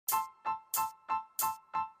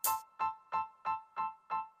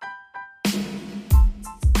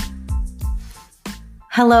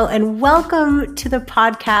Hello and welcome to the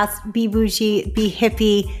podcast, Be Bougie, Be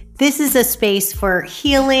Hippie. This is a space for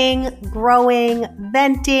healing, growing,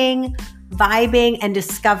 venting, vibing, and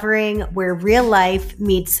discovering where real life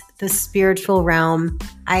meets the spiritual realm.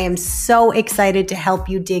 I am so excited to help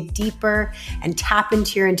you dig deeper and tap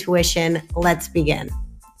into your intuition. Let's begin.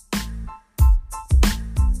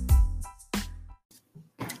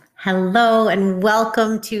 Hello and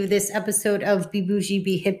welcome to this episode of Be Bougie,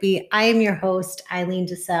 Be Hippie. I am your host, Eileen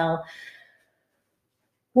DeSalle.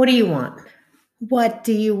 What do you want? What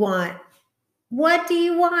do you want? What do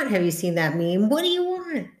you want? Have you seen that meme? What do you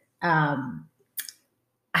want? I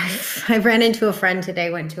ran into a friend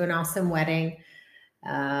today, went to an awesome wedding.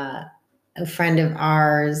 A friend of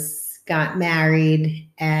ours got married,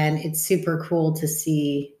 and it's super cool to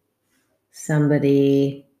see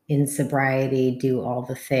somebody in sobriety do all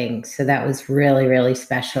the things. So that was really, really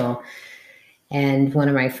special. And one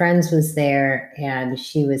of my friends was there, and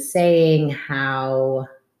she was saying how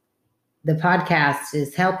the podcast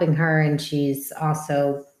is helping her, and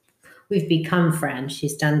we've become friends.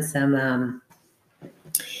 She's done some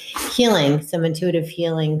healing, some intuitive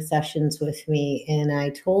healing sessions with me. And I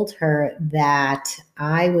told her that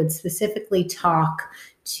I would specifically talk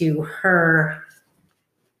to her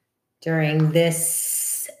during this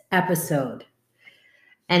episode.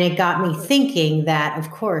 And it got me thinking that,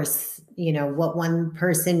 of course, what one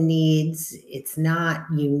person needs, it's not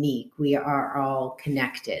unique. We are all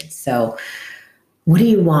connected. So what do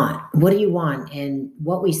you want? What do you want? And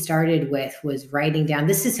what we started with was writing down.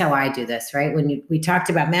 This is how I do this, right? When we talked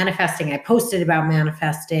about manifesting, I posted about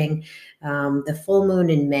manifesting. The full moon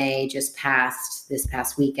in May just passed this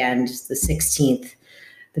past weekend, the 16th,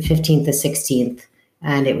 the 15th, the 16th.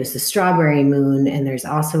 And it was the strawberry moon, and there's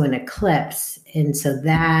also an eclipse. And so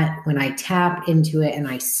that when I tap into it and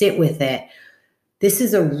I sit with it, this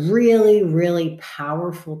is a really, really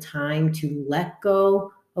powerful time to let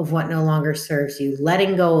go of what no longer serves you,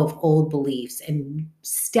 letting go of old beliefs and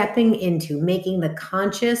stepping into making the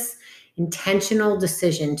conscious, intentional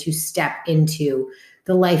decision to step into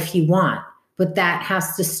the life you want. But that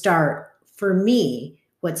has to start, for me,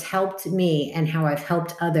 what's helped me and how I've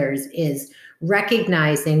helped others is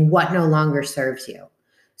recognizing what no longer serves you.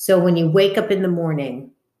 So when you wake up in the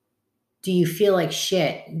morning, do you feel like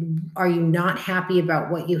shit? Are you not happy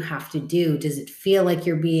about what you have to do? Does it feel like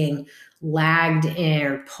you're being lagged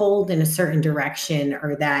or pulled in a certain direction,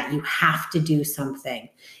 or that you have to do something?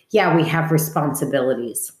 Yeah, we have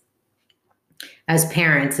responsibilities. As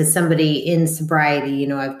parents, as somebody in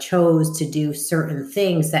sobriety, I've chose to do certain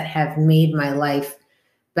things that have made my life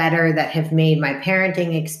better, that have made my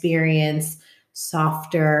parenting experience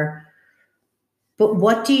softer. But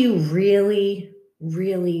what do you really,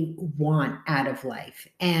 really want out of life?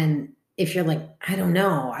 And if you're like, I don't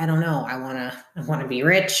know. I want to be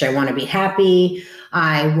rich. I want to be happy.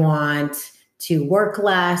 I want to work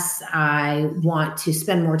less. I want to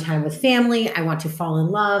spend more time with family. I want to fall in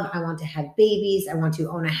love. I want to have babies. I want to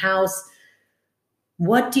own a house.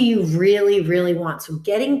 What do you really, really want? So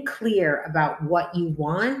getting clear about what you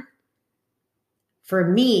want. For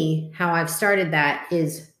me, how I've started that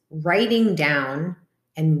is writing down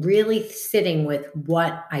and really sitting with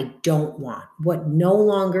what I don't want, what no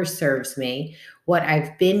longer serves me, what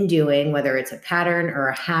I've been doing, whether it's a pattern or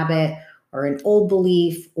a habit or an old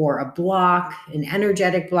belief or a block, an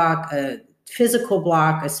energetic block, a physical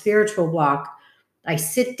block, a spiritual block. I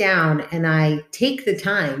sit down and I take the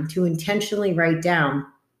time to intentionally write down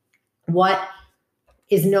what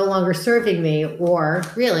is no longer serving me, or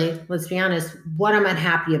really, let's be honest, what I'm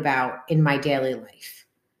unhappy about in my daily life.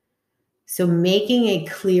 So making a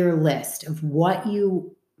clear list of what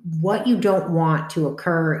you don't want to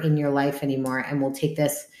occur in your life anymore. And we'll take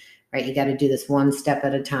this, right? You got to do this one step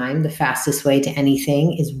at a time. The fastest way to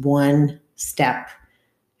anything is one step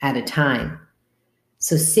at a time.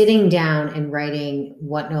 So sitting down and writing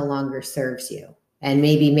what no longer serves you, and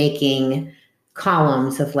maybe making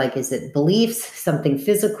columns of like, is it beliefs, something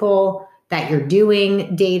physical that you're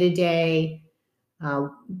doing day to day,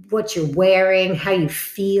 what you're wearing, how you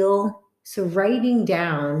feel. So writing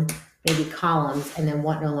down maybe columns and then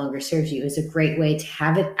what no longer serves you is a great way to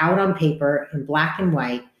have it out on paper in black and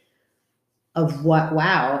white of what,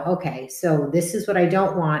 wow, okay, so this is what I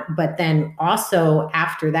don't want. But then also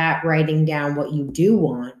after that, writing down what you do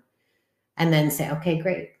want, and then say, okay,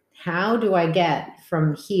 great. How do I get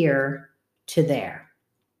from here to there?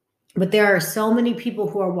 But there are so many people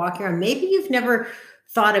who are walking around. Maybe you've never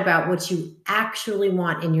thought about what you actually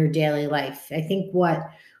want in your daily life. I think what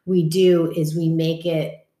we do is we make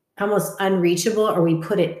it almost unreachable, or we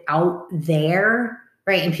put it out there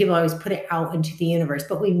right? And people always put it out into the universe,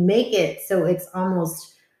 but we make it so it's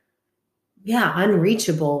almost,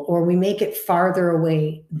 unreachable, or we make it farther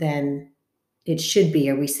away than it should be,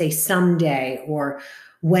 or we say someday, or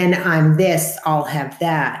when I'm this, I'll have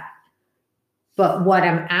that. But what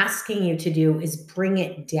I'm asking you to do is bring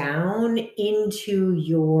it down into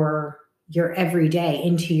your everyday,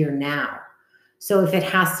 into your now. So if it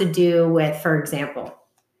has to do with, for example,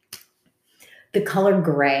 the color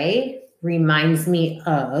gray reminds me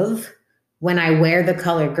of when I wear the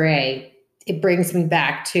color gray, it brings me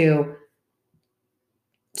back to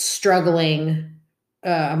struggling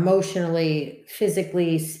emotionally,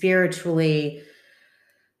 physically, spiritually,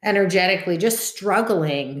 energetically, just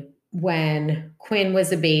struggling when Quinn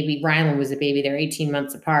was a baby, Rylan was a baby. They're 18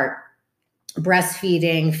 months apart,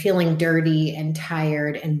 breastfeeding, feeling dirty and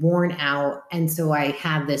tired and worn out. And so I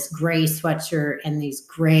had this gray sweatshirt and these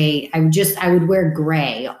gray, I would wear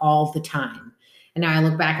gray all the time. And now I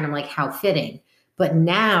look back and I'm like, how fitting. But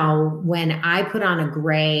now when I put on a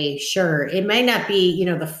gray shirt, it might not be,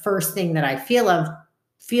 the first thing that I feel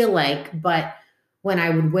like, but when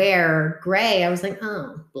I would wear gray, I was like,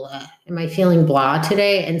 oh, blah. Am I feeling blah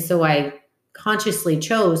today? And so I consciously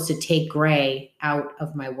chose to take gray out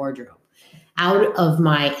of my wardrobe, out of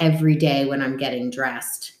my everyday when I'm getting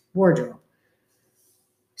dressed wardrobe.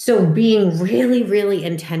 So being really, really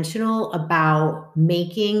intentional about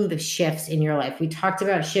making the shifts in your life. We talked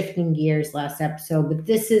about shifting gears last episode, but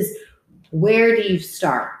this is, where do you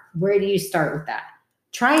start? Where do you start with that?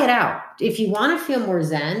 Try it out. If you want to feel more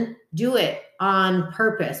zen, do it on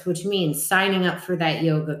purpose, which means signing up for that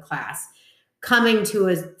yoga class, coming to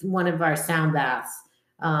one of our sound baths,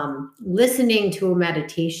 listening to a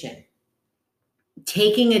meditation,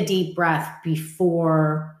 taking a deep breath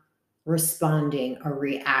before responding or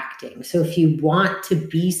reacting. So if you want to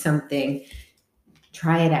be something,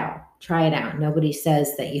 try it out. Try it out. Nobody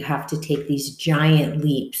says that you have to take these giant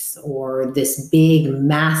leaps or this big,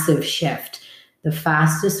 massive shift. The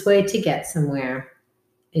fastest way to get somewhere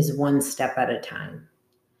is one step at a time.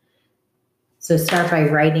 So start by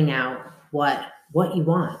writing out what you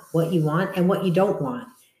want and what you don't want.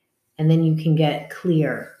 And then you can get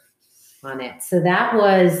clear on it. So that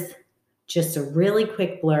was just a really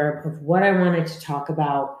quick blurb of what I wanted to talk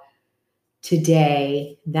about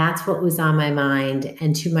today. That's what was on my mind.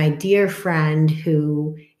 And to my dear friend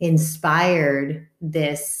who inspired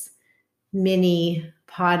this mini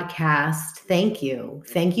podcast, thank you.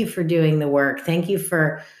 Thank you for doing the work. Thank you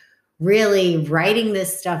for really writing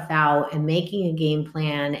this stuff out and making a game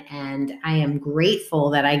plan. And I am grateful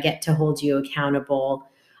that I get to hold you accountable.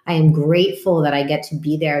 I am grateful that I get to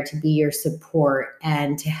be there to be your support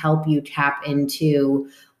and to help you tap into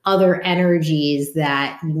other energies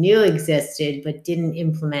that you knew existed but didn't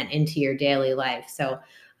implement into your daily life. So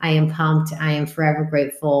I am pumped. I am forever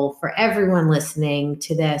grateful for everyone listening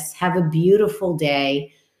to this. Have a beautiful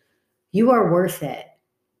day. You are worth it.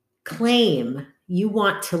 Claim you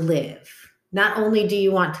want to live. Not only do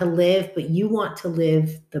you want to live, but you want to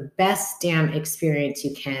live the best damn experience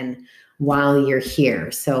you can while you're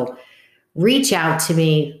here. So reach out to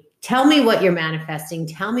me. Tell me what you're manifesting.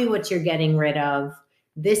 Tell me what you're getting rid of.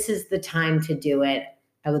 This is the time to do it.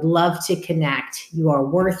 I would love to connect. You are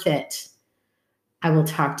worth it. I will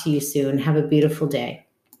talk to you soon. Have a beautiful day.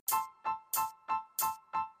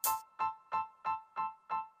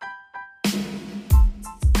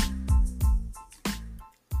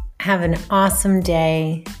 Have an awesome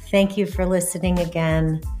day. Thank you for listening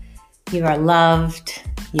again. You are loved.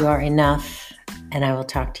 You are enough. And I will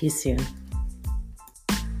talk to you soon.